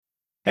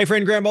Hey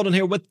friend, Grant Baldwin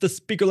here with the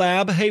Speaker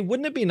Lab. Hey,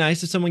 wouldn't it be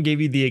nice if someone gave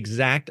you the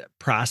exact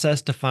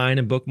process to find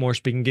and book more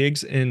speaking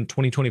gigs in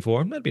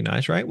 2024? That'd be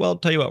nice, right? Well, I'll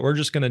tell you what, we're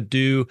just going to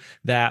do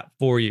that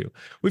for you.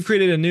 We've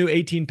created a new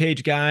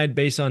 18-page guide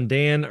based on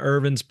Dan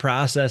Irvin's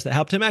process that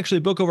helped him actually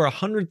book over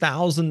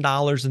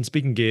 $100,000 in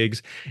speaking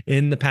gigs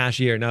in the past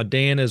year. Now,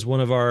 Dan is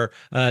one of our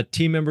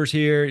team members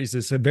here.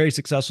 He's a very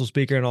successful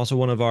speaker and also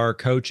one of our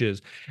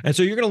coaches. And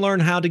so you're going to learn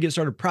how to get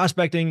started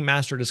prospecting,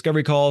 master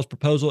discovery calls,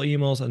 proposal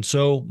emails, and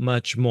so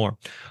much more.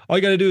 All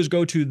you got to do is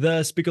go to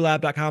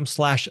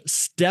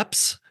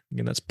thespeakerlab.com/steps.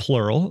 Again, that's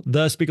plural,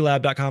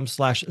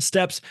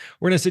 thespeakerlab.com/steps.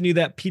 We're going to send you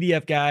that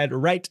PDF guide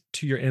right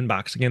to your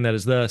inbox. Again, that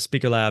is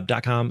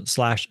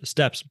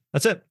thespeakerlab.com/steps.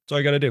 That's it. That's all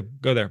you got to do.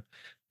 Go there.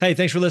 Hey,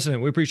 thanks for listening.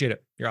 We appreciate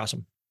it. You're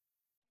awesome.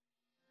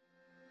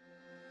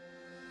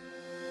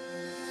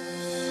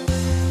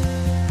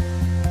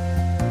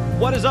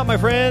 What is up, my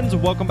friends?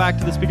 Welcome back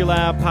to the Speaker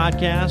Lab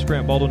podcast.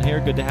 Grant Baldwin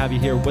here. Good to have you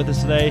here with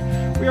us today.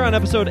 We are on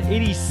episode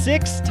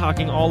 86,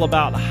 talking all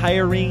about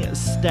hiring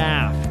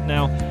staff.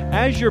 Now,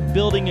 as you're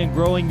building and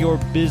growing your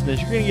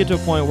business, you're going to get to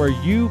a point where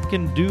you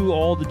can do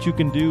all that you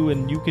can do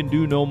and you can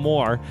do no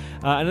more.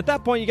 And at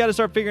that point, you got to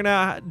start figuring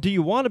out, do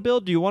you want to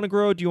build? Do you want to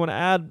grow? Do you want to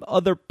add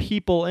other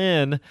people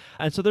in?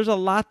 And so there's a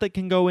lot that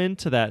can go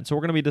into that. So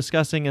we're going to be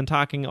discussing and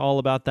talking all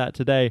about that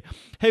today.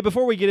 Hey,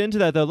 before we get into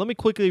that, though, let me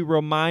quickly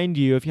remind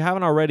you, if you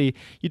haven't already,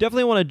 you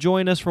definitely want to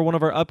join us for one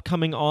of our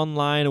upcoming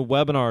online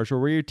webinars where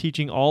we're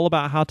teaching all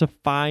about how to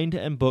find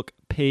and book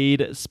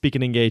paid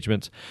speaking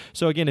engagements.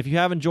 So again, if you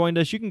haven't joined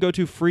us, you can go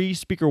to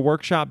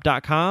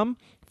freespeakerworkshop.com,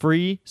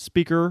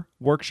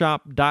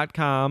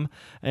 freespeakerworkshop.com,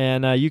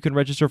 and you can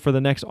register for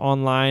the next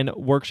online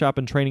workshop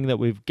and training that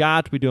we've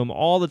got. We do them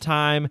all the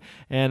time.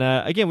 And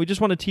again, we just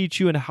want to teach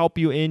you and help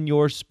you in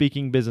your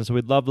speaking business. So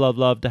we'd love, love,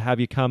 love to have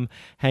you come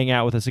hang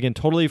out with us. Again,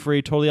 totally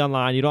free, totally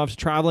online. You don't have to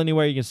travel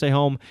anywhere. You can stay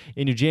home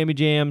in your jammy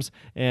jams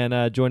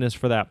and join us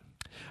for that.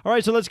 All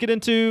right, so let's get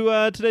into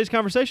today's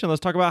conversation.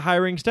 Let's talk about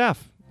hiring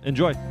staff.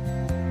 Enjoy.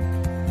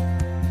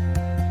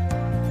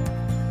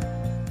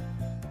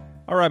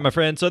 All right, my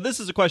friend. So this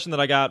is a question that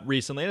I got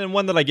recently and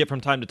one that I get from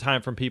time to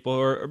time from people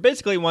who are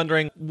basically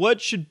wondering what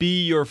should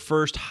be your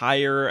first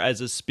hire as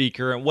a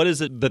speaker and what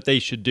is it that they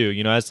should do?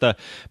 You know, as the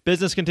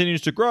business continues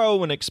to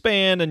grow and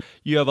expand and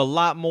you have a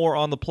lot more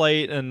on the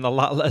plate and a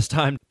lot less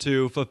time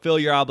to fulfill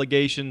your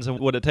obligations and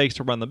what it takes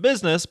to run the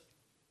business.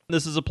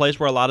 This is a place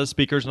where a lot of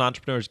speakers and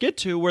entrepreneurs get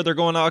to where they're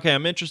going, okay,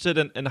 I'm interested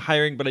in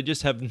hiring, but I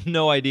just have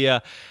no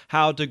idea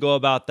how to go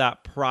about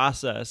that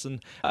process.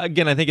 And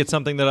again, I think it's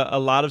something that a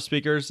lot of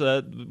speakers,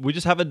 we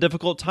just have a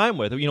difficult time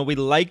with. You know, we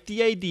like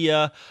the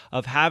idea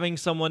of having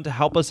someone to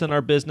help us in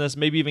our business,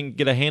 maybe even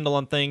get a handle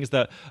on things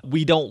that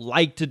we don't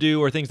like to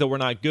do or things that we're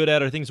not good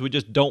at or things we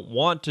just don't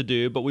want to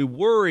do. But we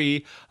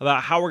worry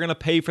about how we're going to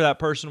pay for that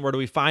person. Where do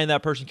we find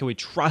that person? Can we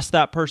trust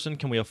that person?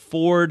 Can we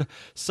afford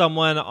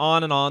someone?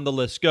 On and on the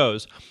list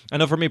goes. I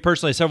know for me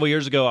personally, several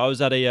years ago, I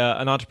was at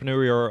an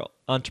entrepreneurial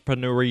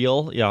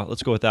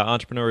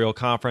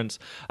conference.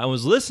 I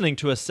was listening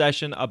to a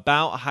session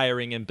about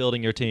hiring and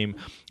building your team.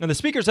 And the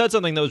speaker said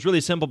something that was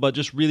really simple, but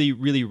just really,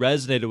 really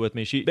resonated with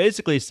me. She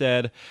basically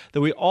said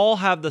that we all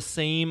have the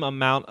same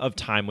amount of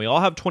time. We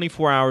all have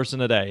 24 hours in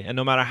a day. And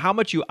no matter how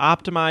much you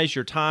optimize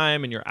your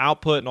time and your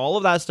output and all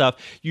of that stuff,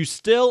 you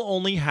still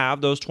only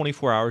have those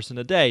 24 hours in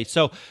a day.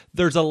 So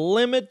there's a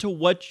limit to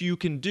what you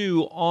can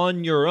do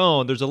on your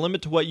own. There's a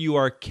limit to what you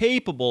are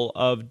capable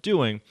of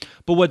doing.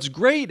 But what's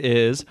great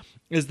is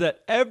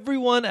that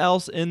everyone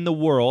else in the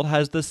world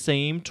has the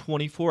same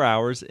 24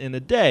 hours in a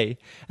day.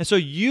 And so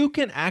you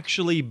can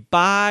actually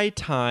buy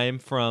time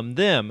from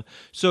them.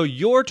 So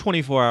your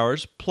 24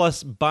 hours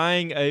plus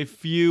buying a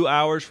few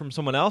hours from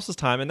someone else's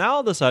time, and now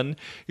all of a sudden,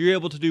 you're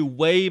able to do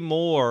way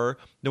more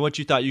than what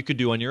you thought you could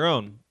do on your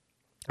own.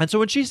 And so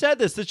when she said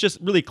this just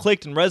really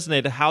clicked and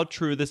resonated how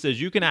true this is.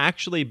 You can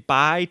actually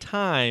buy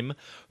time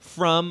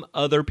from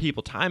other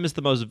people. Time is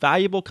the most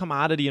valuable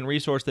commodity and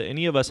resource that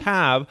any of us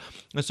have.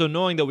 And so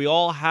knowing that we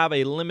all have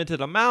a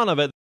limited amount of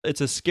it, it's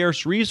a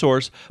scarce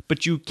resource,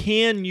 but you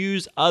can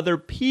use other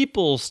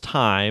people's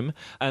time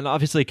and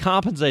obviously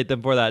compensate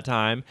them for that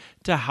time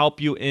to help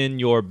you in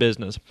your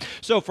business.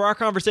 So for our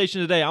conversation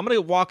today, I'm going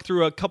to walk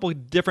through a couple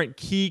of different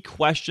key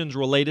questions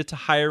related to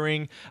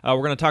hiring. We're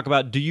going to talk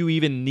about, do you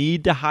even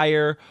need to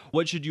hire?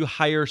 What should you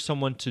hire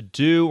someone to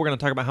do? We're going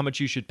to talk about how much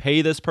you should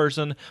pay this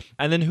person.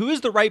 And then who is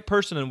the right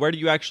person and where do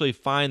you actually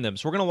find them?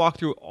 So we're going to walk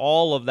through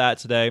all of that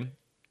today.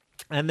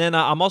 And then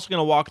I'm also going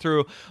to walk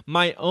through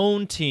my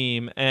own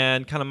team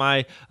and kind of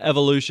my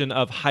evolution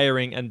of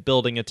hiring and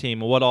building a team,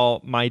 what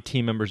all my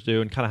team members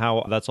do and kind of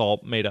how that's all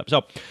made up.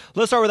 So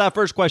let's start with that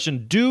first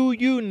question. Do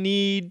you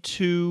need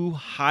to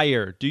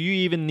hire? Do you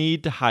even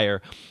need to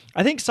hire?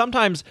 I think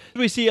sometimes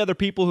we see other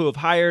people who have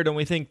hired and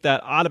we think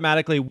that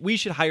automatically we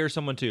should hire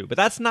someone too, but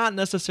that's not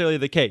necessarily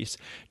the case.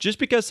 Just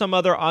because some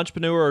other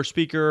entrepreneur or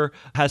speaker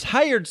has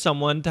hired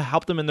someone to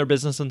help them in their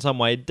business in some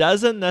way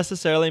doesn't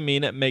necessarily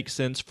mean it makes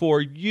sense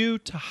for you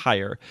to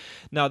hire.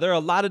 Now, there are a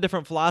lot of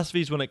different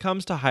philosophies when it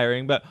comes to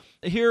hiring, but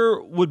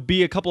here would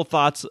be a couple of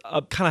thoughts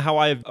of kind of how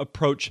I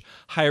approach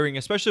hiring,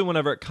 especially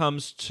whenever it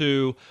comes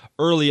to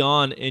early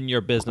on in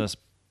your business.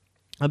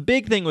 A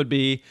big thing would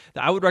be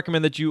that I would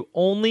recommend that you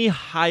only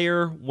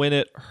hire when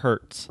it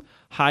hurts.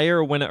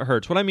 Hire when it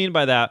hurts. What I mean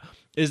by that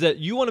is that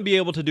you want to be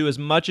able to do as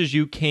much as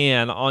you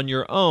can on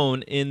your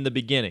own in the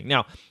beginning.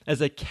 Now,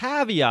 as a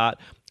caveat,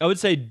 I would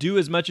say do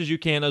as much as you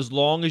can as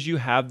long as you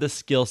have the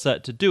skill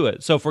set to do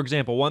it. So, for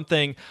example, one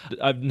thing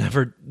I've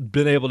never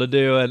been able to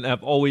do and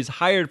I've always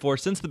hired for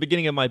since the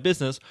beginning of my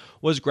business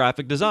was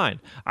graphic design.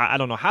 I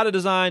don't know how to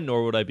design,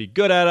 nor would I be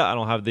good at it. I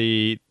don't have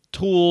the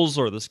tools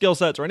or the skill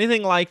sets or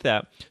anything like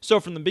that. So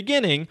from the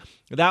beginning,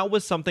 that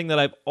was something that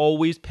I've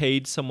always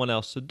paid someone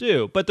else to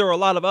do. But there are a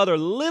lot of other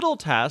little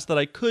tasks that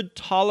I could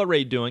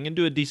tolerate doing and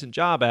do a decent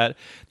job at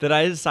that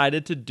I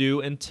decided to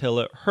do until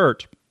it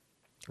hurt.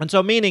 And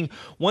so meaning,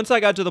 once I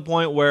got to the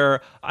point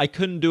where I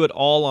couldn't do it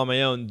all on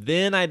my own,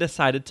 then I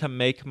decided to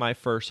make my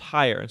first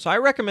hire. And so I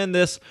recommend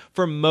this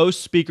for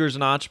most speakers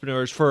and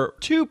entrepreneurs for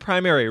two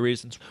primary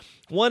reasons.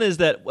 One is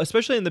that,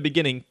 especially in the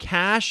beginning,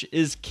 cash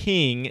is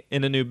king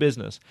in a new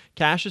business.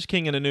 Cash is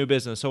king in a new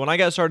business. So when I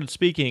got started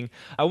speaking,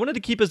 I wanted to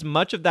keep as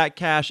much of that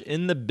cash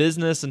in the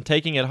business and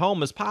taking it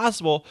home as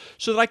possible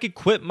so that I could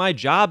quit my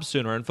job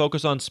sooner and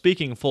focus on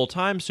speaking full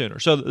time sooner.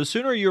 So the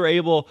sooner you're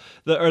able,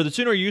 the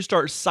sooner you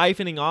start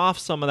siphoning off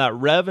some of that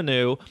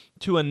revenue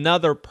to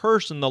another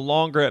person, the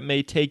longer it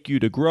may take you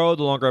to grow,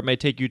 the longer it may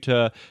take you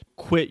to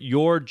quit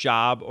your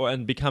job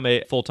and become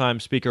a full-time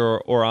speaker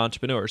or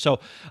entrepreneur. So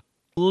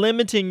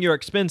limiting your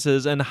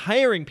expenses and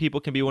hiring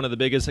people can be one of the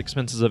biggest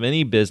expenses of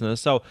any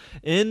business. So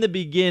in the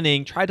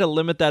beginning, try to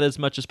limit that as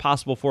much as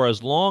possible for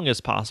as long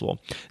as possible.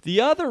 The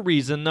other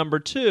reason, number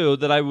two,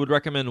 that I would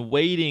recommend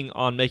waiting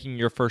on making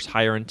your first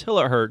hire until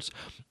it hurts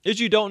is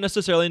you don't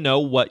necessarily know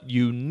what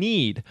you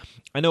need.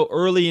 I know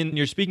early in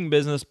your speaking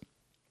business,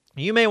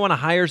 you may want to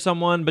hire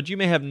someone, but you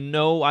may have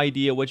no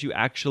idea what you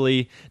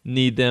actually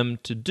need them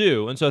to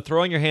do. And so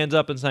throwing your hands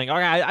up and saying, "Okay,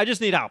 I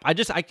just need help. I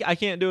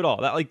can't do it all."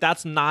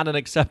 That's not an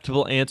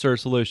acceptable answer or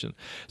solution.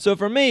 So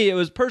for me, it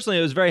was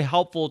very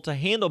helpful to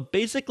handle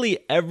basically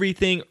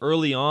everything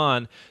early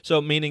on.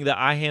 So meaning that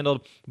I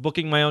handled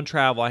booking my own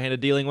travel, I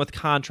handled dealing with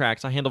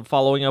contracts, I handled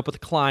following up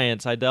with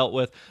clients, I dealt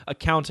with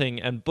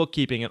accounting and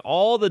bookkeeping and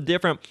all the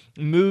different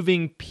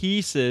moving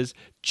pieces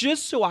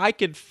just so I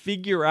could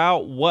figure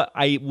out what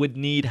I would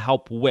need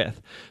help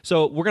with.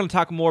 So we're going to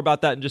talk more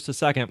about that in just a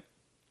second.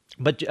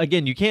 But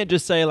again, you can't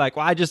just say like,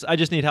 well, I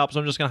just need help, so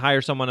I'm just going to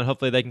hire someone and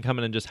hopefully they can come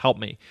in and just help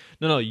me.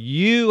 No,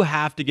 you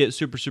have to get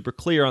super, super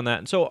clear on that.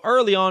 And so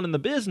early on in the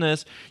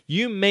business,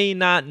 you may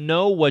not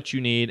know what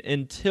you need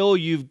until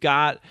you've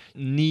got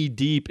knee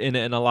deep in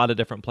it in a lot of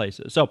different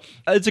places. So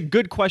it's a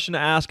good question to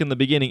ask in the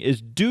beginning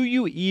is, do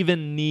you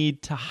even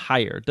need to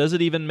hire? Does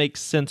it even make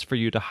sense for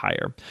you to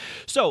hire?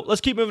 So let's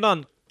keep moving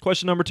on.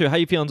 Question number 2, how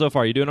you feeling so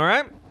far? You doing all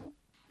right?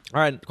 All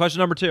right, question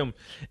number 2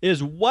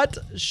 is, what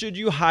should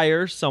you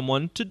hire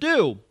someone to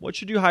do? What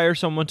should you hire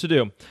someone to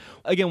do?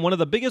 Again, one of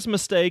the biggest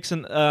mistakes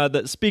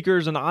that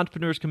speakers and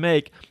entrepreneurs can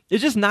make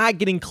is just not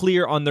getting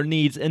clear on their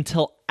needs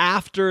until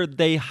after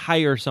they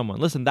hire someone.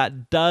 Listen,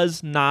 that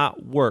does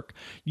not work.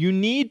 You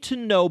need to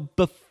know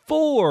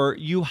before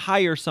you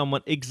hire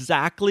someone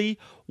exactly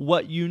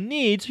what you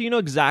need so you know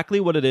exactly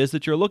what it is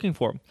that you're looking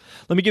for.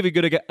 Let me give you a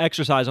good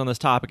exercise on this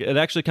topic. It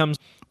actually comes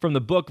from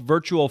the book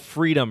Virtual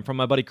Freedom from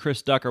my buddy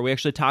Chris Ducker. We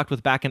actually talked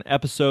with back in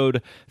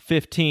episode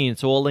 15,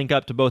 so we'll link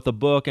up to both the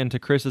book and to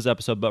Chris's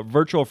episode, but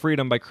Virtual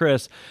Freedom by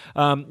Chris.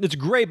 It's a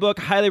great book,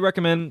 highly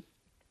recommend.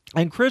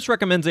 And Chris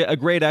recommends a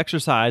great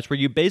exercise where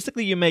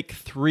you make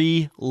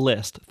three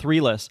lists.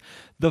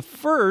 The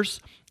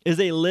first is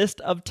a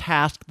list of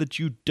tasks that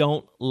you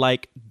don't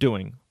like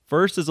doing.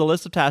 First is a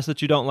list of tasks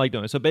that you don't like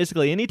doing. So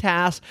basically any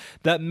task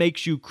that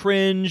makes you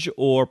cringe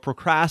or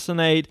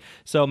procrastinate.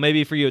 So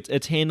maybe for you,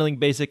 it's handling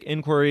basic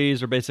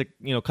inquiries or basic,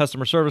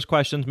 customer service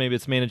questions. Maybe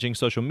it's managing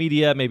social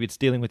media. Maybe it's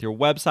dealing with your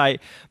website.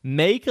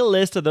 Make a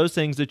list of those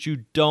things that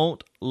you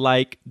don't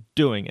like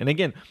doing. And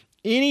again,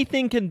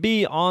 anything can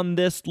be on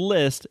this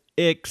list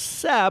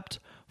except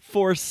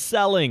for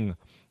selling.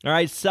 All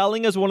right,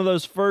 selling is one of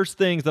those first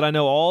things that I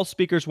know all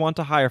speakers want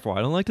to hire for.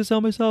 I don't like to sell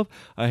myself.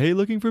 I hate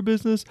looking for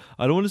business.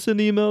 I don't want to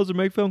send emails or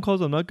make phone calls.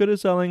 I'm not good at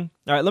selling.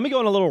 All right, let me go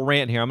on a little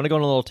rant here. I'm going to go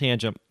on a little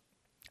tangent.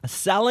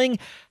 Selling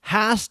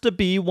has to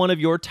be one of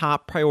your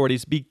top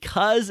priorities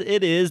because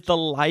it is the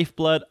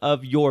lifeblood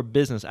of your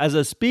business. As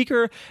a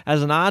speaker,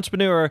 as an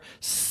entrepreneur,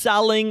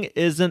 selling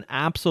is an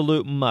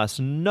absolute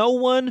must. No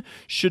one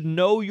should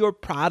know your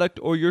product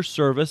or your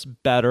service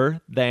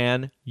better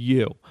than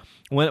you.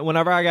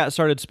 Whenever I got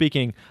started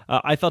speaking,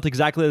 I felt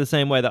exactly the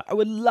same way, that I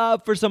would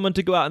love for someone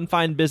to go out and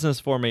find business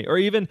for me, or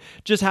even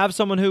just have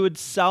someone who would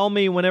sell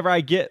me whenever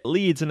I get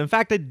leads. And in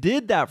fact, I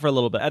did that for a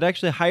little bit. I'd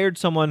actually hired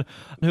someone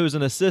who was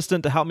an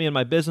assistant to help me in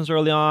my business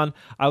early on.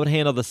 I would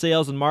handle the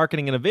sales and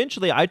marketing, and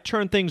eventually I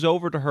turned things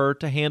over to her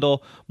to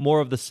handle more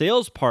of the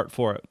sales part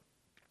for it.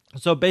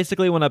 So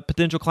basically, when a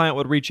potential client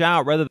would reach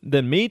out, rather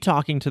than me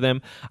talking to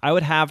them, I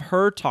would have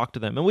her talk to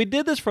them. And we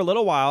did this for a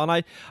little while, and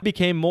I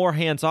became more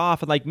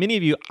hands-off. And like many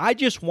of you, I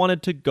just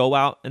wanted to go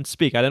out and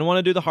speak. I didn't want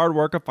to do the hard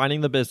work of finding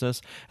the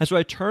business. And so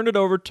I turned it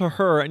over to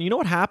her. And you know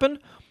what happened?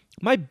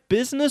 My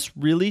business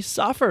really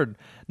suffered.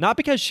 Not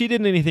because she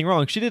did anything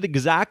wrong. She did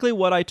exactly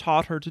what I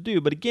taught her to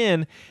do. But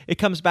again, it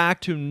comes back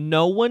to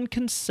no one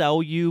can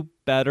sell you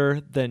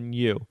better than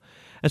you.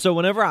 And so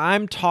whenever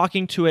I'm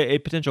talking to a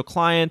potential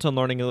client and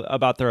learning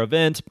about their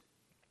event,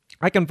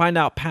 I can find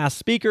out past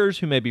speakers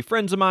who may be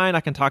friends of mine. I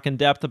can talk in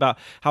depth about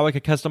how I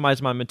could customize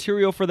my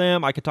material for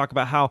them. I could talk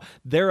about how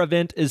their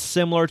event is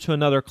similar to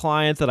another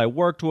client that I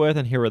worked with,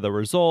 and here are the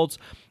results.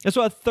 And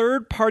so a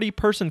third-party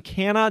person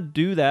cannot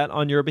do that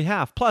on your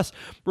behalf. Plus,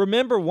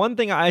 remember, one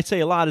thing I say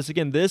a lot is,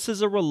 again, this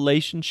is a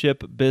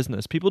relationship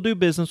business. People do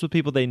business with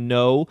people they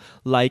know,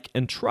 like,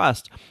 and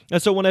trust.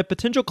 And so when a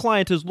potential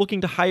client is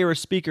looking to hire a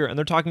speaker and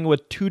they're talking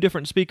with two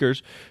different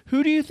speakers,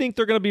 who do you think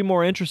they're going to be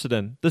more interested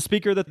in? The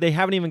speaker that they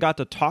haven't even got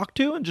to talk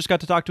to and just got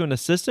to talk to an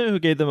assistant who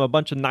gave them a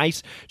bunch of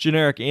nice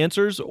generic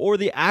answers, or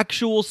the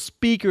actual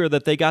speaker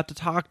that they got to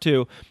talk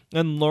to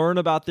and learn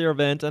about their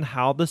event and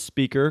how the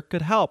speaker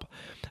could help?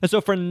 And so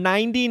for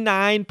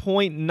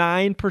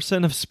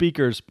 99.9% of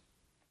speakers,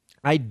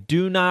 I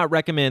do not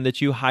recommend that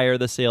you hire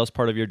the sales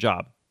part of your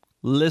job.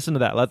 Listen to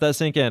that. Let that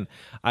sink in.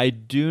 I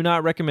do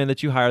not recommend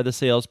that you hire the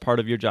sales part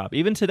of your job.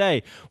 Even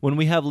today, when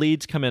we have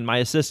leads come in, my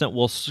assistant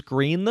will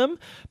screen them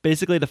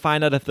basically to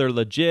find out if they're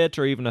legit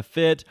or even a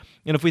fit.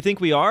 And if we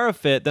think we are a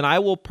fit, then I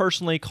will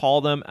personally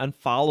call them and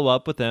follow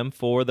up with them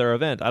for their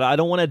event. I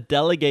don't want to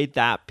delegate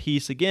that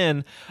piece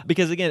again,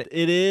 because again,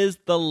 it is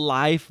the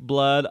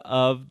lifeblood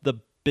of the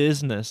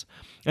business.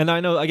 And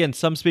I know, again,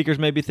 some speakers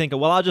may be thinking,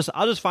 well, I'll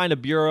just find a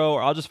bureau,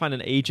 or I'll just find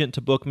an agent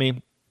to book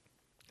me.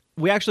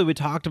 We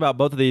talked about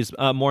both of these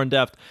more in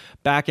depth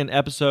back in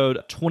episode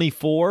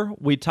 24.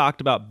 We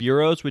talked about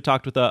bureaus. We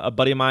talked with a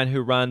buddy of mine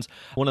who runs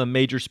one of the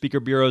major speaker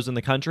bureaus in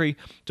the country.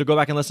 So go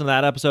back and listen to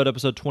that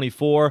episode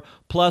 24.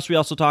 Plus, we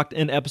also talked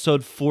in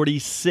episode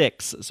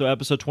 46. So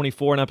episode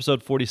 24 and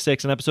episode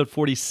 46. In episode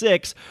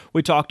 46,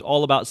 we talked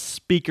all about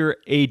speaker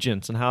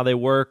agents and how they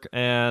work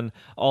and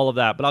all of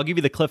that. But I'll give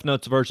you the Cliff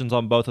Notes versions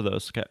on both of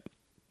those. Okay.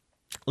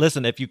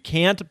 Listen, if you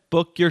can't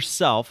book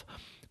yourself,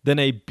 then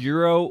a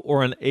bureau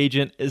or an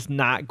agent is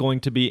not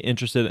going to be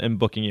interested in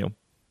booking you.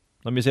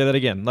 Let me say that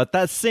again. Let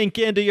that sink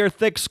into your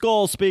thick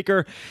skull,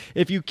 speaker.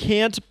 If you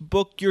can't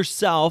book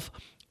yourself,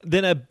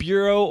 then a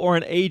bureau or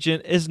an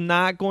agent is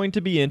not going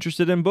to be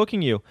interested in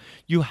booking you.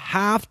 You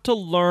have to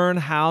learn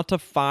how to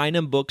find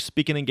and book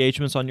speaking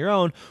engagements on your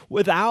own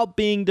without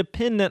being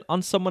dependent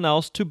on someone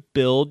else to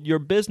build your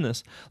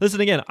business.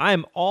 Listen, again, I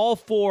am all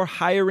for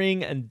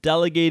hiring and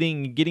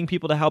delegating and getting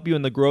people to help you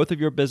in the growth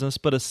of your business,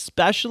 but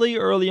especially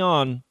early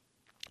on,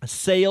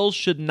 sales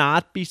should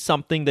not be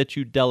something that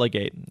you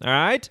delegate. All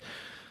right?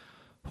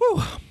 Whew.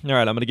 All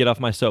right, I'm going to get off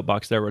my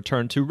soapbox there.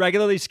 Return to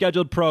regularly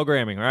scheduled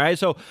programming. All right,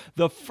 so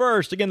the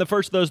first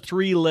of those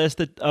three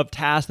lists of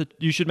tasks that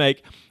you should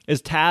make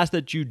is tasks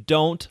that you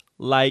don't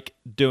like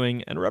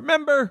doing. And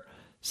remember,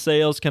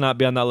 sales cannot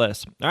be on that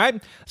list. All right,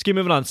 let's keep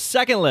moving on.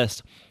 Second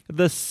list.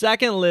 The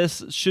second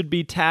list should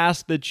be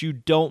tasks that you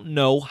don't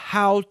know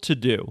how to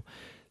do.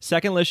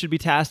 Second list should be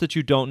tasks that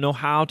you don't know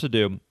how to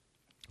do.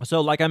 So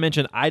like I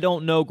mentioned, I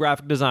don't know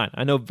graphic design.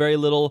 I know very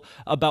little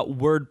about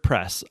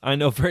WordPress. I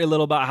know very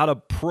little about how to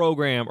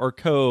program or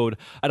code.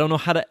 I don't know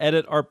how to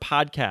edit our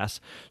podcasts.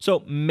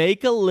 So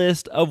make a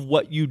list of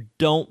what you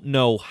don't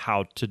know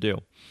how to do.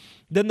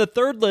 Then the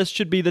third list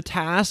should be the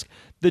task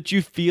that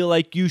you feel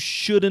like you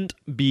shouldn't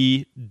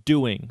be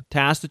doing.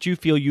 Tasks that you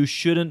feel you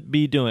shouldn't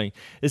be doing.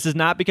 This is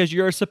not because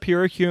you're a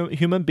superior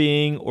human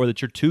being or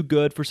that you're too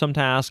good for some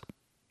task.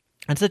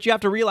 It's that you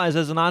have to realize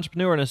as an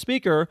entrepreneur and a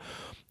speaker,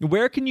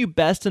 where can you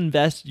best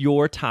invest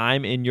your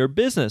time in your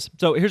business?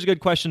 So here's a good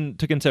question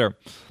to consider.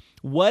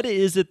 What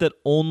is it that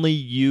only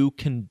you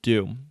can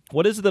do?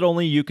 What is it that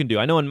only you can do?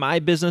 I know in my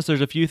business, there's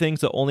a few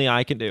things that only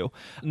I can do.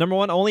 Number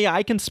one, only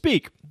I can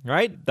speak,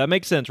 right? That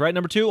makes sense, right?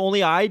 Number two,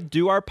 only I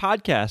do our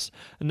podcast.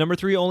 Number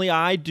three, only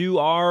I do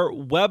our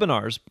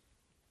webinars.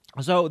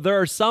 So there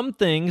are some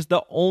things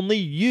that only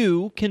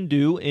you can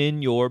do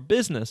in your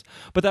business.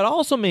 But that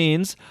also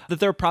means that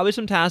there are probably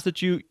some tasks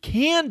that you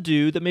can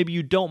do that maybe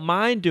you don't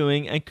mind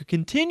doing and could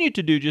continue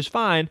to do just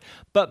fine,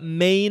 but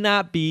may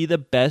not be the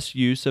best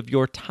use of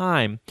your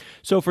time.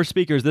 So for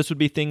speakers, this would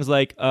be things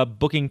like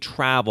booking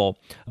travel,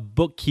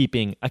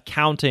 bookkeeping,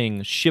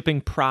 accounting,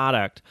 shipping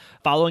product,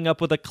 following up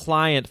with a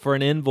client for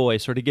an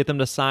invoice or to get them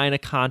to sign a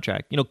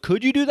contract.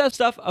 Could you do that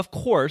stuff? Of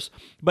course,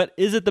 but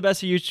is it the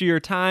best use of your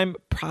time?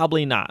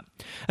 Probably not.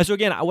 not. And so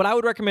again, what I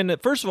would recommend,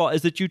 first of all,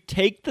 is that you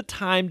take the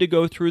time to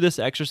go through this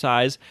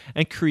exercise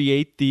and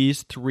create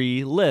these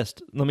 3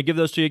 lists. Let me give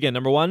those to you again.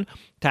 Number 1,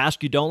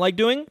 task you don't like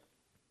doing.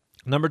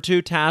 Number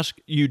 2, task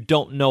you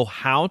don't know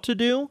how to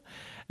do.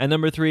 And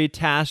number 3,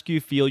 task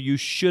you feel you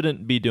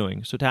shouldn't be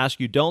doing. So task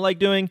you don't like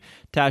doing,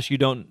 task you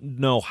don't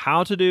know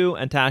how to do,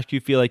 and task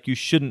you feel like you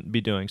shouldn't be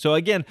doing. So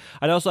again,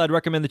 I'd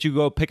recommend that you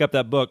go pick up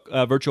that book,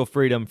 Virtual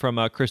Freedom, from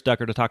Chris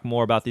Ducker, to talk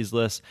more about these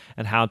lists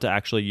and how to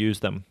actually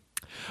use them.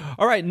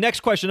 All right,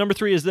 next question, number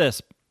 3 is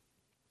this.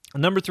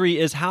 Number 3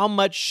 is, how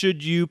much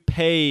should you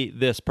pay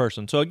this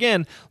person? So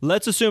again,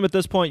 let's assume at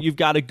this point you've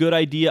got a good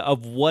idea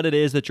of what it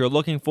is that you're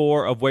looking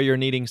for, of where you're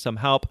needing some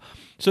help.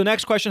 So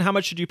next question, how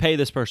much should you pay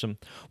this person?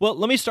 Well,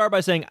 let me start by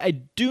saying I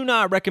do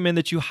not recommend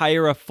that you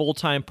hire a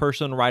full-time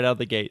person right out of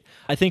the gate.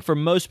 I think for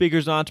most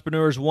speakers and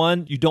entrepreneurs,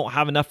 1, you don't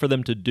have enough for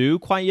them to do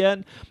quite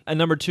yet. And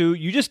number 2,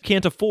 you just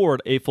can't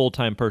afford a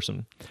full-time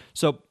person.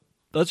 So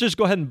let's just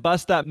go ahead and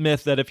bust that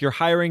myth that if you're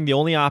hiring, the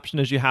only option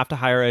is you have to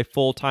hire a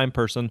full-time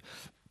person,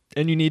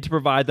 and you need to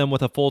provide them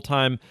with a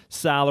full-time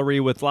salary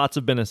with lots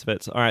of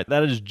benefits. All right,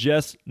 that is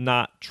just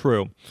not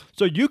true.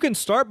 So you can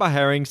start by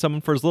hiring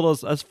someone for as little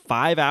as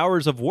 5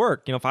 hours of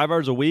work, 5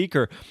 hours a week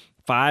or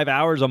 5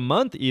 hours a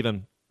month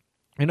even.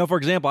 For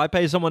example, I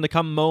pay someone to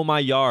come mow my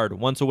yard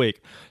once a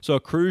week. So a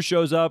crew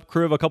shows up,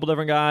 crew of a couple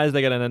different guys. They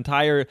get an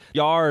entire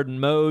yard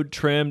mowed,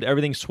 trimmed,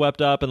 everything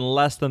swept up in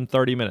less than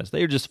 30 minutes.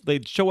 They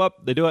show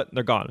up, they do it,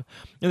 they're gone.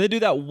 And they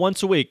do that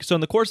once a week. So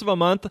in the course of a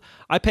month,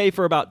 I pay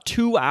for about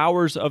 2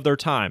 hours of their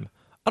time.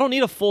 I don't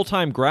need a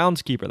full-time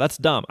groundskeeper. That's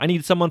dumb. I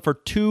need someone for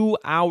 2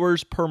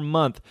 hours per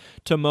month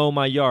to mow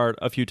my yard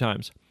a few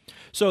times.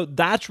 So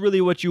that's really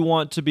what you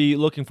want to be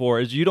looking for,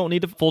 is you don't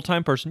need a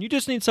full-time person. You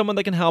just need someone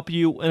that can help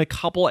you in a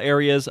couple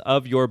areas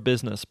of your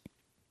business.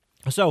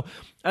 So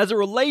as it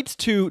relates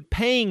to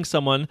paying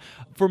someone,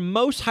 for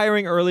most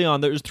hiring early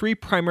on, there's 3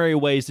 primary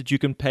ways that you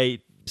can pay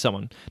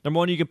someone. Number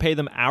 1, you can pay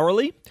them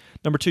hourly.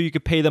 Number 2, you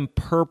could pay them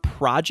per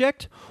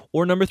project.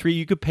 Or number 3,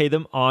 you could pay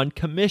them on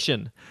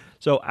commission.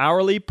 So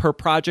hourly, per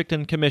project,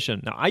 and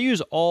commission. Now, I use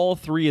all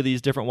 3 of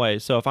these different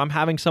ways. So if I'm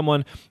having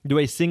someone do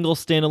a single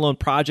standalone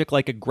project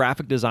like a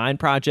graphic design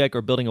project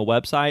or building a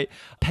website,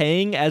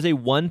 paying as a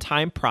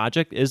one-time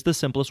project is the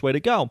simplest way to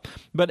go.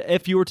 But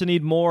if you were to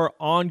need more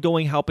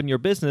ongoing help in your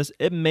business,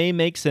 it may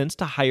make sense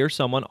to hire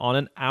someone on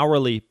an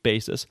hourly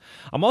basis.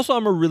 I'm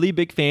a really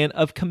big fan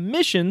of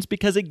commissions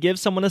because it gives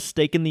someone a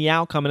stake in the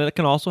outcome, and it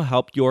can also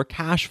help your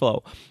cash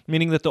flow,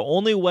 meaning that the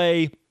only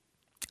way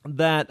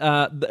that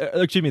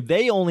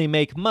they only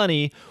make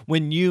money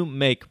when you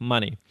make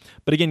money.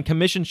 But again,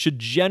 commissions should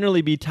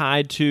generally be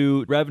tied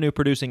to revenue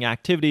producing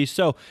activities.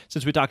 So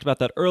since we talked about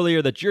that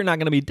earlier, that you're not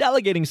going to be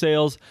delegating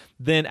sales,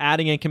 then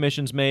adding in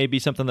commissions may be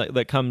something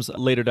that comes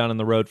later down in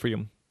the road for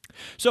you.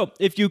 So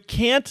if you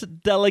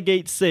can't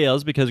delegate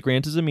sales because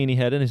Grant is a meanie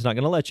head and he's not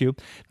going to let you,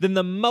 then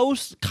the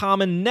most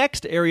common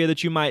next area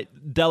that you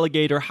might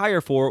delegate or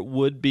hire for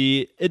would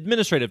be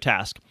administrative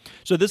tasks.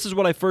 So this is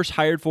what I first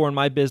hired for in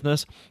my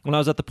business. When I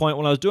was at the point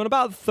when I was doing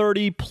about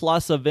 30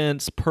 plus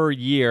events per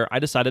year, I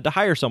decided to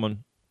hire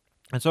someone.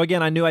 And so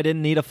again, I knew I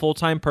didn't need a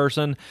full-time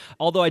person,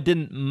 although I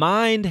didn't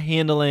mind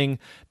handling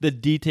the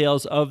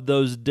details of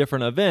those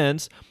different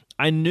events.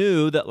 I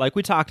knew that, like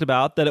we talked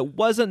about, that it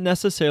wasn't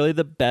necessarily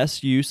the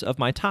best use of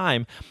my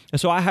time. And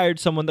so I hired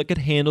someone that could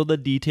handle the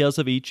details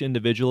of each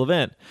individual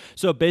event.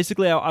 So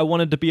basically, I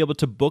wanted to be able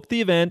to book the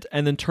event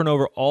and then turn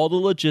over all the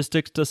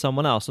logistics to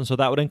someone else. And so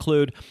that would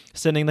include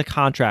sending the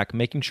contract,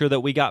 making sure that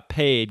we got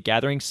paid,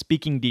 gathering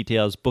speaking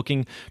details,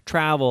 booking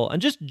travel,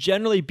 and just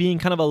generally being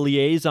kind of a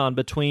liaison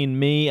between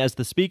me as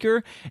the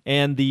speaker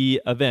and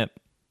the event.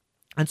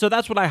 And so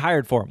that's what I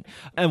hired for.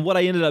 And what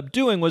I ended up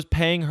doing was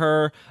paying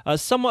her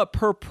somewhat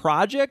per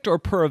project or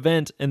per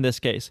event in this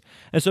case.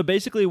 And so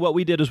basically what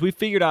we did is we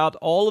figured out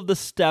all of the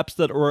steps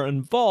that were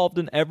involved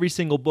in every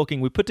single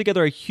booking. We put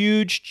together a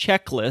huge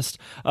checklist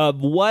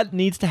of what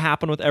needs to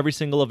happen with every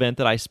single event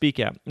that I speak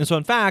at. And so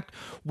in fact,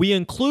 we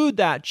include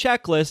that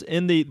checklist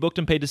in the Booked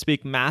and Paid to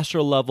Speak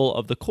master level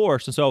of the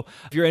course. And so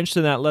if you're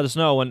interested in that, let us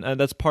know. And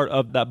that's part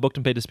of that Booked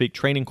and Paid to Speak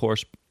training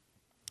course.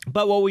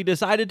 But what we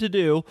decided to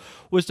do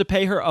was to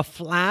pay her a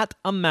flat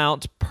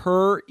amount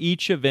per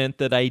each event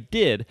that I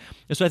did.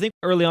 And so I think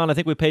early on,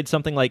 we paid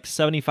something like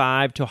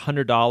 $75 to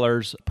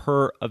 $100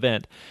 per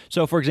event.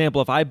 So for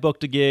example, if I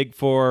booked a gig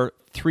for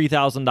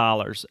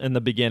 $3,000 in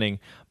the beginning,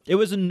 it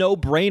was a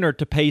no-brainer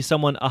to pay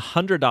someone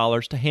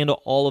 $100 to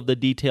handle all of the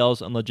details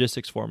and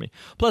logistics for me.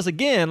 Plus,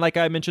 again, like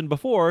I mentioned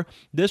before,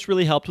 this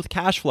really helped with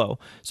cash flow.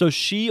 So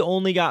she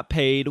only got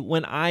paid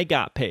when I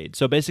got paid.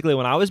 So basically,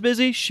 when I was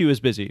busy, she was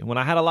busy. When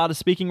I had a lot of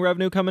speaking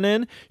revenue coming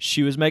in,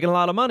 she was making a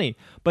lot of money.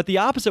 But the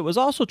opposite was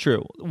also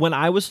true. When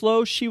I was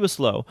slow, she was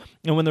slow.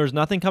 And when there was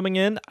nothing coming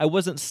in, I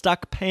wasn't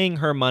stuck paying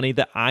her money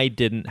that I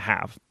didn't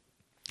have.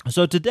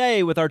 So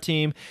today with our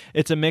team,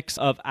 it's a mix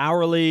of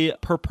hourly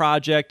per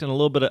project and a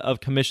little bit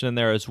of commission in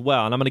there as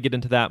well. And I'm going to get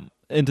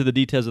into the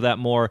details of that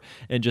more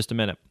in just a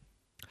minute.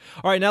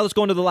 All right, now let's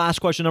go into the last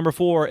question. Number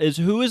 4 is,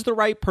 who is the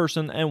right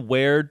person and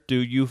where do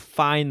you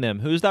find them?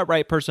 Who's that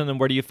right person and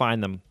where do you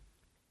find them?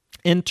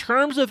 In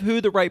terms of who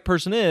the right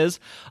person is,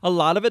 a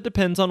lot of it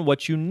depends on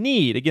what you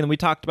need. Again, we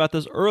talked about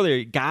this earlier.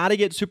 You got to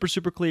get super,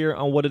 super clear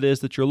on what it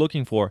is that you're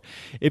looking for.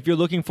 If you're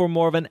looking for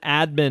more of an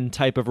admin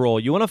type of role,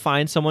 you want to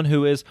find someone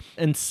who is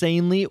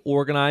insanely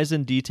organized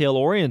and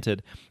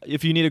detail-oriented.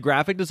 If you need a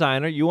graphic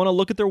designer, you want to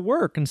look at their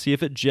work and see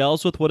if it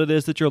gels with what it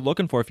is that you're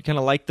looking for, if you kind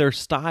of like their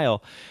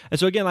style. And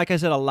so again, like I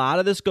said, a lot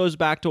of this goes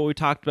back to what we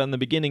talked about in the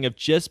beginning of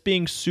just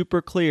being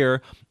super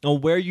clear on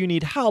where you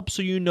need help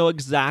so you know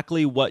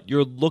exactly what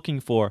you're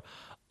looking for.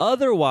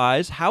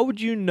 Otherwise, how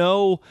would you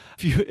know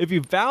if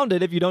you found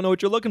it if you don't know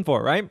what you're looking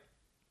for, right?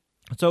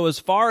 So as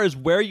far as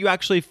where you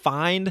actually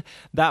find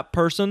that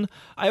person,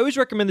 I always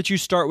recommend that you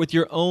start with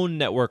your own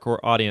network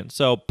or audience.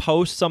 So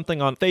post something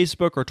on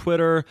Facebook or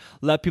Twitter,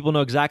 let people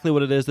know exactly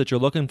what it is that you're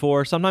looking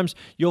for. Sometimes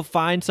you'll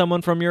find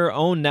someone from your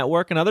own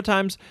network, and other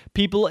times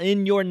people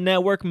in your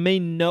network may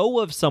know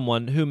of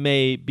someone who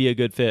may be a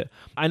good fit.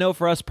 I know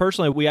for us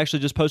personally, we actually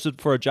just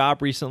posted for a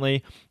job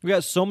recently. We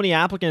got so many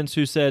applicants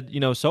who said,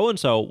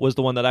 so-and-so was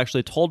the one that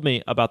actually told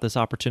me about this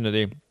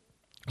opportunity.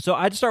 So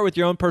I'd start with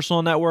your own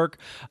personal network,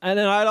 and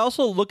then I'd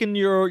also look in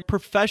your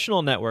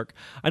professional network.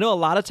 I know a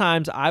lot of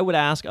times I would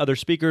ask other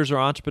speakers or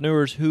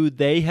entrepreneurs who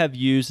they have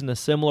used in a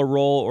similar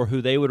role or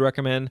who they would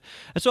recommend.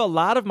 And so a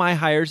lot of my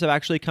hires have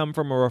actually come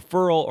from a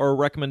referral or a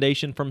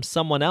recommendation from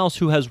someone else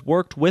who has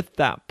worked with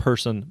that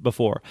person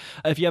before.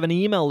 If you have an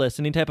email list,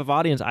 any type of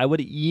audience, I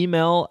would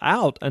email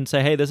out and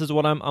say, hey, this is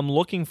what I'm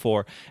looking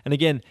for. And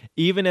again,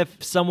 even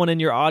if someone in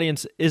your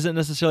audience isn't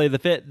necessarily the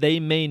fit, they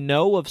may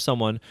know of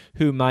someone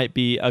who might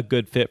be a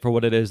good fit for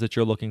what it is that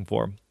you're looking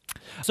for.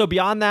 So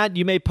beyond that,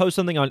 you may post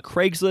something on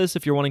Craigslist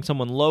if you're wanting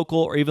someone local,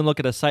 or even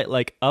look at a site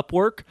like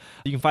Upwork.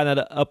 You can find that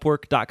at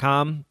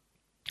upwork.com.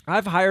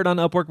 I've hired on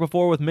Upwork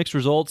before with mixed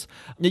results.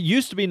 It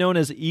used to be known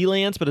as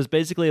Elance, but it's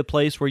basically a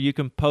place where you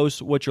can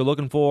post what you're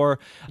looking for.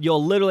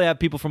 You'll literally have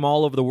people from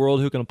all over the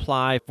world who can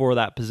apply for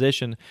that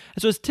position.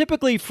 And so it's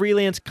typically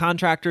freelance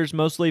contractors,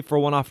 mostly for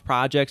one-off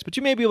projects, but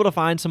you may be able to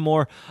find some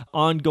more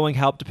ongoing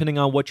help depending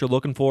on what you're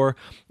looking for.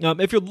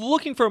 If you're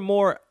looking for a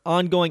more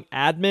ongoing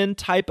admin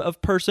type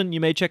of person, you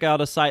may check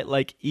out a site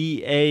like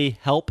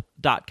eahelp.com.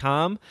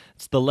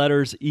 It's the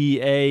letters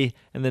EA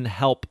and then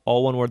help,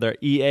 all one word there,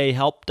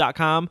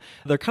 eahelp.com.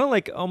 They're kind of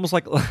like almost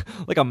like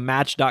a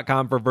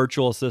match.com for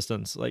virtual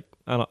assistants.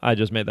 I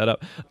just made that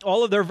up.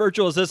 All of their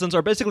virtual assistants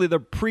are basically, they're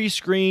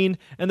pre-screened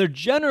and they're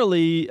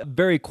generally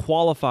very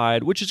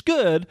qualified, which is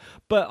good,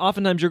 but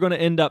oftentimes you're going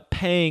to end up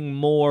paying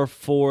more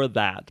for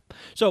that.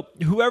 So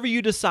whoever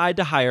you decide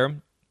to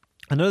hire,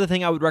 another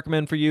thing I would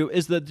recommend for you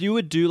is that you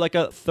would do like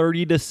a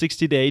 30 to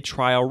 60 day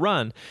trial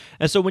run.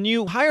 And so when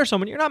you hire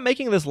someone, you're not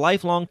making this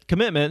lifelong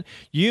commitment.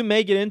 You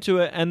may get into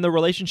it and the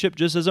relationship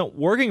just isn't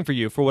working for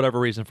you for whatever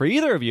reason, for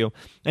either of you,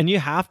 and you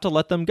have to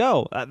let them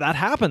go. That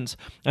happens.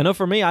 I know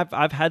for me,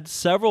 I've had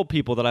several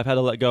people that I've had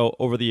to let go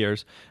over the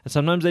years, and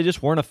sometimes they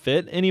just weren't a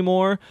fit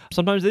anymore.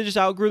 Sometimes they just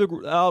outgrew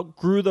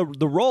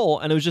the role,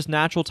 and it was just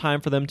natural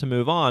time for them to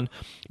move on.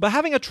 But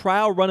having a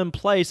trial run in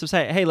place of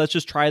say, hey, let's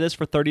just try this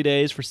for 30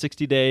 days, for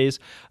 60 days,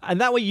 and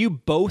that way you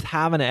both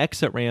have an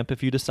exit ramp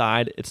if you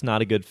decide it's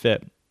not a good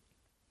fit.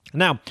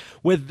 Now,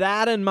 with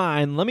that in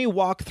mind, let me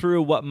walk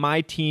through what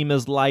my team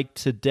is like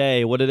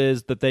today, what it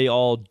is that they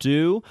all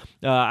do,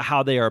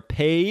 how they are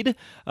paid,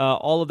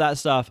 all of that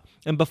stuff.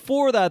 And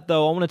before that,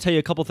 though, I want to tell you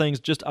a couple things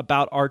just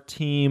about our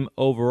team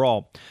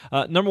overall.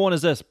 Number one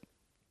is this.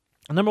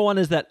 Number one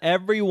is that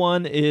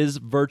everyone is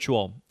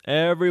virtual.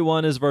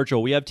 Everyone is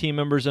virtual. We have team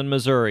members in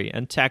Missouri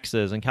and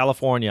Texas and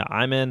California.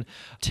 I'm in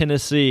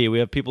Tennessee. We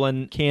have people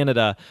in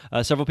Canada,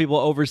 several people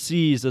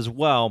overseas as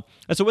well.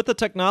 And so with the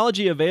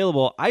technology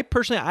available, I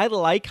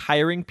like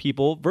hiring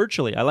people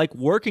virtually. I like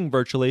working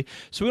virtually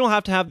so we don't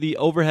have to have the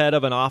overhead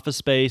of an office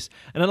space,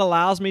 and it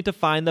allows me to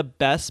find the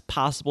best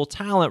possible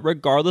talent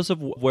regardless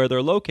of where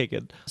they're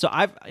located. So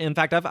I've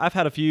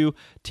had a few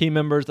team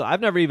members that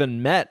I've never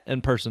even met in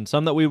person,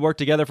 some that we worked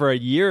together for a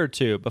year or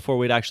two before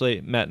we'd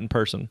actually met in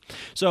person.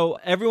 So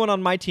everyone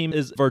on my team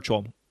is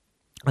virtual.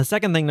 The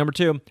second thing, number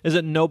two, is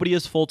that nobody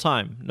is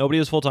full-time. Nobody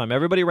is full-time.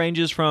 Everybody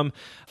ranges from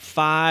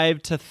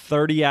 5 to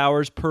 30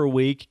 hours per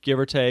week, give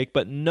or take,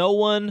 but no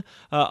one,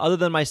 other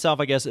than myself,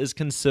 I guess, is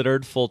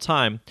considered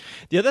full-time.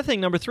 The other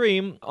thing, number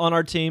three, on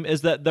our team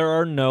is that there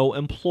are no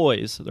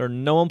employees. There are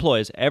no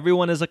employees.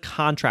 Everyone is a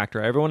contractor.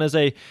 Everyone is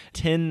a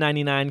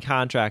 1099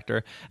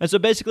 contractor. And so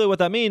basically what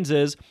that means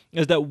is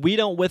that we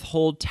don't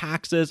withhold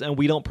taxes and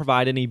we don't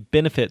provide any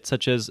benefits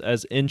such as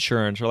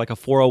insurance or like a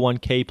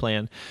 401k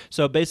plan.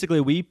 So basically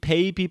we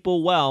pay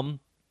people well,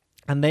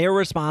 and they are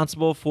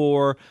responsible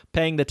for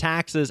paying the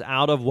taxes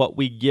out of what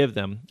we give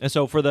them. And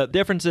so for the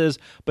differences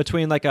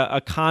between like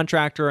a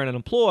contractor and an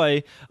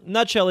employee,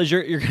 nutshell is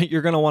you're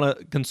going to want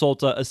to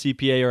consult a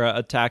CPA or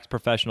a tax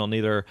professional,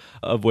 neither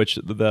of which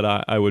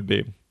that I would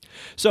be.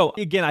 So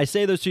again, I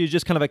say those to you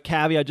just kind of a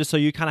caveat, just so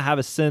you kind of have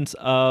a sense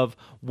of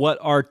what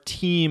our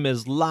team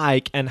is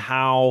like and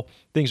how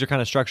things are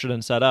kind of structured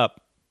and set up.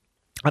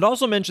 I'd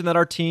also mention that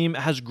our team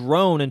has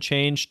grown and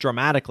changed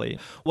dramatically.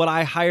 What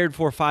I hired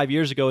for 5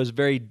 years ago is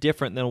very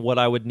different than what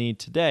I would need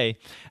today.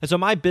 And so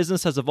my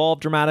business has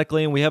evolved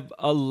dramatically, and we have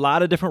a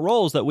lot of different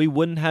roles that we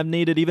wouldn't have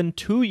needed even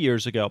 2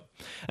 years ago.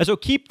 And so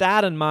keep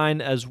that in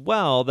mind as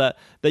well, that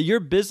your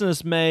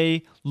business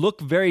may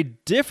look very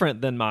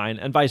different than mine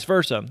and vice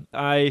versa.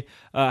 I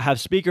have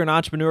speaker and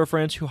entrepreneur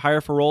friends who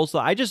hire for roles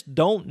that I just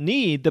don't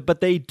need,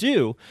 but they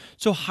do.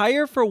 So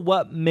hire for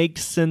what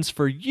makes sense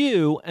for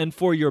you and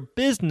for your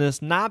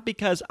business, not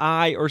because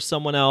I or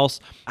someone else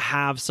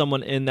have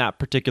someone in that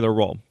particular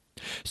role.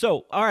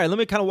 So, all right, let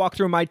me kind of walk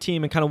through my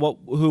team and kind of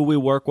who we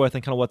work with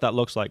and kind of what that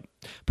looks like.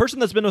 Person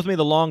that's been with me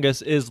the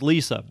longest is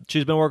Lisa.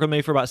 She's been working with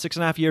me for about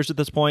 6.5 years at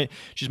this point.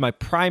 She's my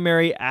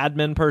primary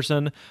admin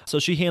person. So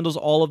she handles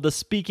all of the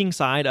speaking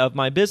side of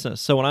my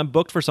business. So when I'm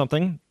booked for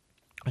something,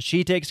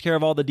 she takes care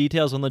of all the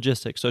details and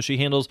logistics. So she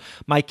handles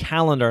my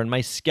calendar and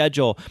my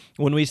schedule.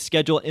 When we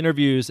schedule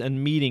interviews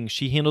and meetings,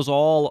 she handles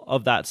all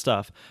of that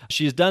stuff.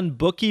 She's done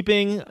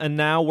bookkeeping and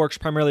now works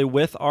primarily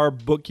with our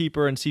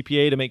bookkeeper and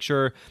CPA to make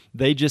sure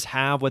they just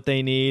have what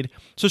they need.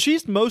 So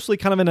she's mostly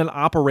kind of in an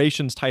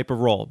operations type of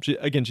role.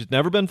 She's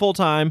never been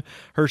full-time.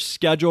 Her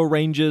schedule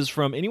ranges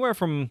from anywhere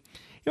from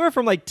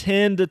like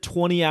 10 to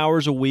 20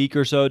 hours a week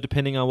or so,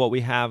 depending on what we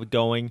have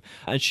going.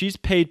 And she's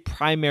paid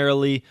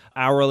primarily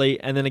hourly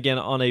and then again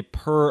on a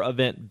per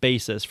event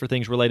basis for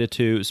things related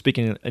to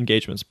speaking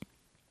engagements.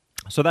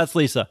 So that's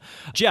Lisa.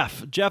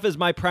 Jeff is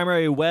my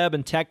primary web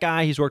and tech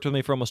guy. He's worked with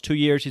me for almost 2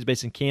 years. He's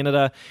based in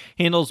Canada.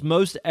 Handles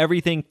most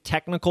everything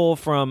technical,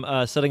 from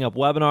setting up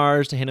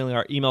webinars to handling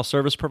our email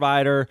service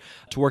provider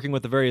to working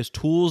with the various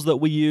tools that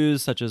we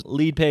use, such as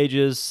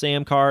Leadpages,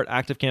 Samcart,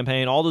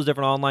 ActiveCampaign, all those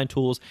different online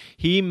tools.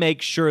 He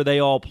makes sure they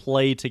all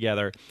play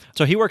together.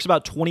 So he works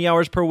about 20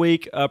 hours per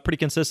week pretty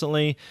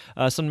consistently,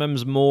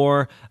 sometimes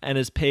more, and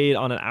is paid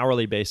on an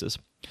hourly basis.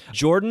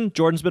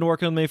 Jordan's been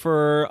working with me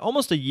for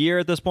almost a year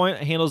at this point.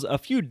 Handles a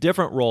few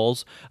different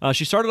roles.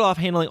 She started off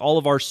handling all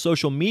of our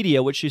social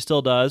media, which she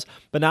still does,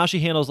 but now she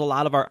handles a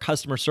lot of our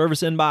customer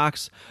service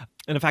inbox.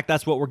 And in fact,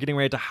 that's what we're getting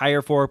ready to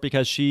hire for,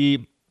 because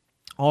she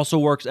also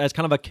works as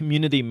kind of a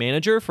community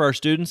manager for our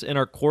students in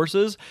our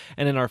courses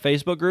and in our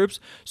Facebook groups.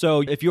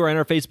 So if you are in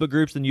our Facebook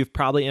groups, then you've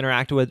probably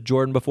interacted with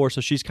Jordan before.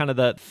 So she's kind of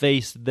the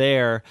face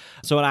there.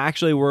 So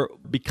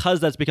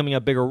because that's becoming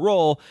a bigger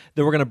role,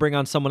 then we're going to bring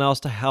on someone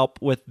else to help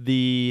with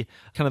the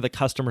kind of the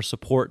customer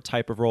support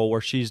type of role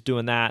where she's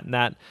doing that. And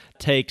that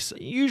takes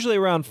usually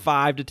around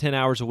 5 to 10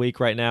 hours a week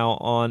right now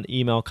on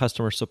email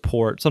customer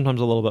support,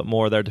 sometimes a little bit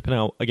more there, depending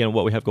on, again,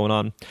 what we have going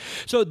on.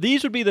 So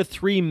these would be the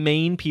 3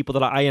 main people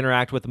that I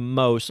interact with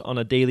most on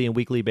a daily and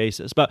weekly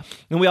basis.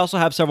 And we also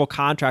have several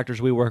contractors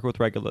we work with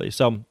regularly.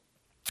 So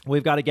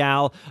we've got a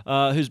gal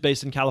who's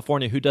based in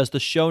California who does the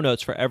show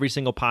notes for every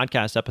single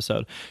podcast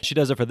episode. She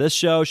does it for this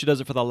show. She does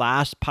it for the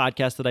last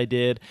podcast that I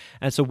did.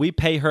 And so we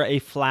pay her a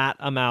flat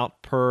amount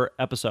per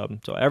episode.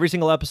 So every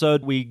single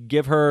episode, we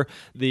give her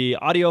the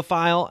audio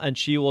file, and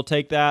she will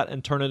take that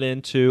and turn it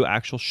into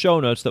actual show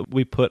notes that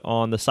we put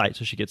on the site.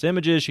 So she gets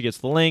images, she gets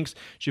the links,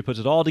 she puts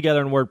it all together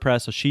in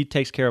WordPress. So she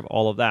takes care of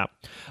all of that.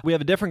 We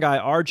have a different guy,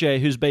 RJ,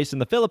 who's based in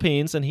the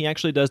Philippines, and he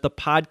actually does the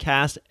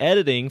podcast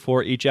editing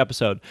for each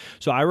episode.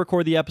 So I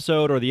record the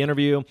episode or the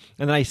interview,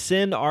 and then I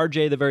send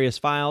RJ the various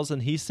files,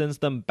 and he sends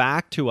them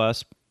back to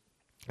us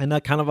in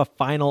that kind of a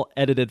final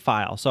edited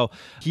file. So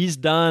he's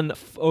done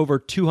over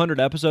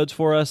 200 episodes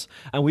for us,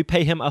 and we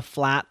pay him a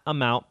flat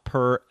amount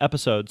per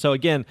episode. So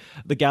again,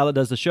 the gal that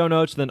does the show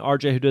notes, then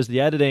RJ who does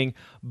the editing,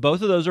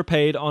 both of those are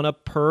paid on a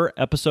per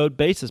episode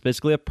basis,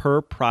 basically a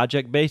per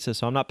project basis.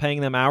 So I'm not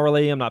paying them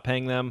hourly. I'm not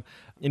paying them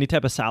any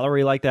type of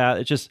salary like that.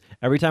 It's just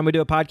every time we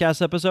do a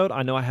podcast episode,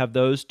 I know I have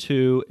those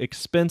 2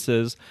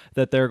 expenses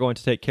that they're going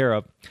to take care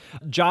of.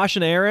 Josh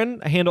and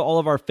Aaron handle all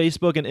of our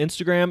Facebook and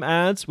Instagram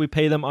ads. We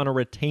pay them on a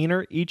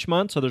retainer each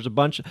month. So there's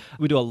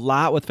we do a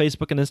lot with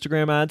Facebook and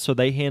Instagram ads, so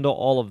they handle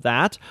all of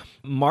that.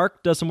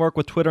 Mark does some work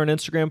with Twitter and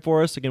Instagram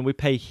for us. Again, we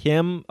pay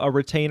him a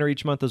retainer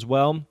each month as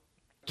well.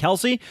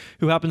 Kelsey,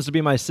 who happens to be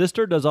my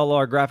sister, does all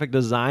our graphic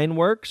design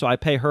work, so I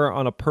pay her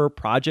on a per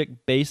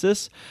project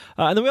basis.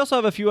 And then we also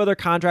have a few other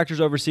contractors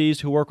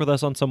overseas who work with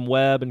us on some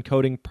web and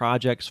coding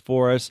projects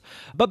for us.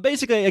 But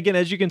basically, again,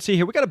 as you can see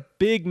here, we got a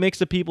big mix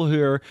of people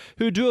who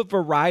do a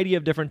variety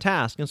of different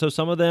tasks. And so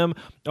some of them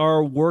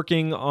are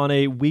working on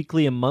a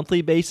weekly and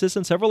monthly basis,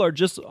 and several are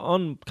just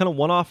on kind of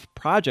one-off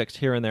projects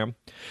here and there.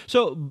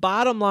 So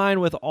bottom line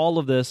with all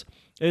of this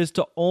is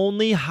to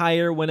only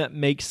hire when it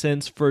makes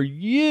sense for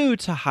you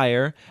to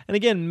hire. And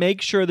again,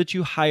 make sure that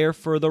you hire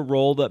for the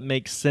role that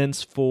makes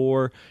sense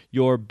for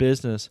your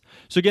business.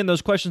 So again,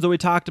 those questions that we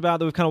talked about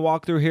that we've kind of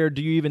walked through here,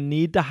 do you even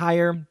need to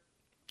hire?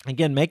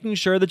 Again, making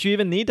sure that you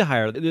even need to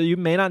hire. You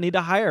may not need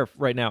to hire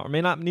right now or may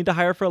not need to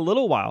hire for a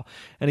little while.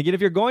 And again, if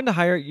you're going to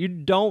hire, you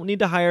don't need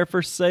to hire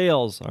for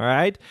sales, all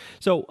right?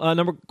 So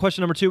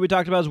question number 2 we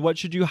talked about is what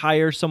should you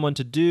hire someone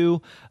to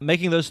do?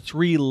 Making those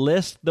 3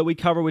 lists that we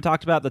cover. We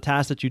talked about the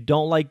tasks that you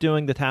don't like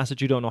doing, the tasks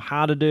that you don't know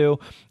how to do,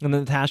 and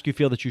then the task you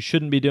feel that you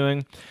shouldn't be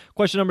doing.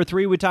 Question number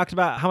 3, we talked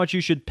about how much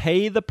you should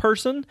pay the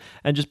person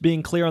and just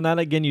being clear on that.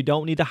 Again, you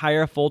don't need to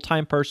hire a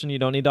full-time person. You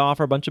don't need to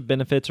offer a bunch of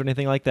benefits or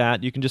anything like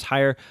that. You can just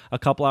hire a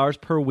couple hours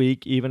per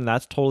week, even.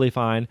 That's totally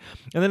fine.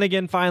 And then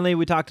again, finally,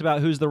 we talked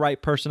about who's the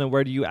right person and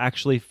where do you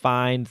actually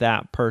find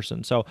that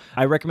person. So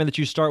I recommend that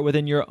you start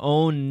within your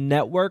own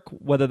network,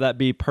 whether that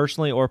be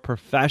personally or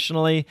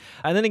professionally.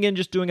 And then again,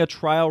 just doing a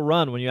trial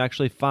run when you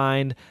actually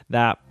find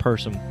that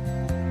person.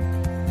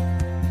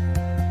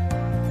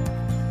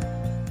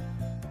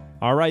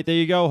 All right, there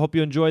you go. Hope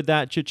you enjoyed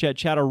that Chit Chat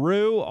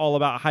Chatteroo, all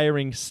about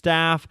hiring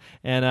staff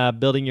and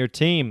building your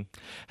team.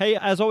 Hey,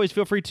 as always,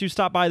 feel free to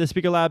stop by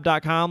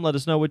thespeakerlab.com. Let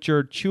us know what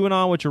you're chewing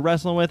on, what you're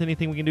wrestling with,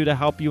 anything we can do to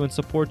help you and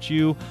support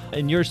you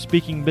in your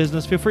speaking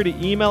business. Feel free to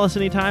email us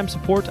anytime,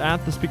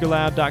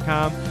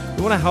 support@thespeakerlab.com.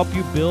 We want to help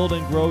you build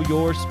and grow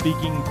your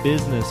speaking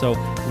business, so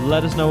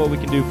let us know what we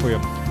can do for you.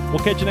 We'll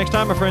catch you next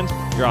time, my friends.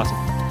 You're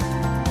awesome.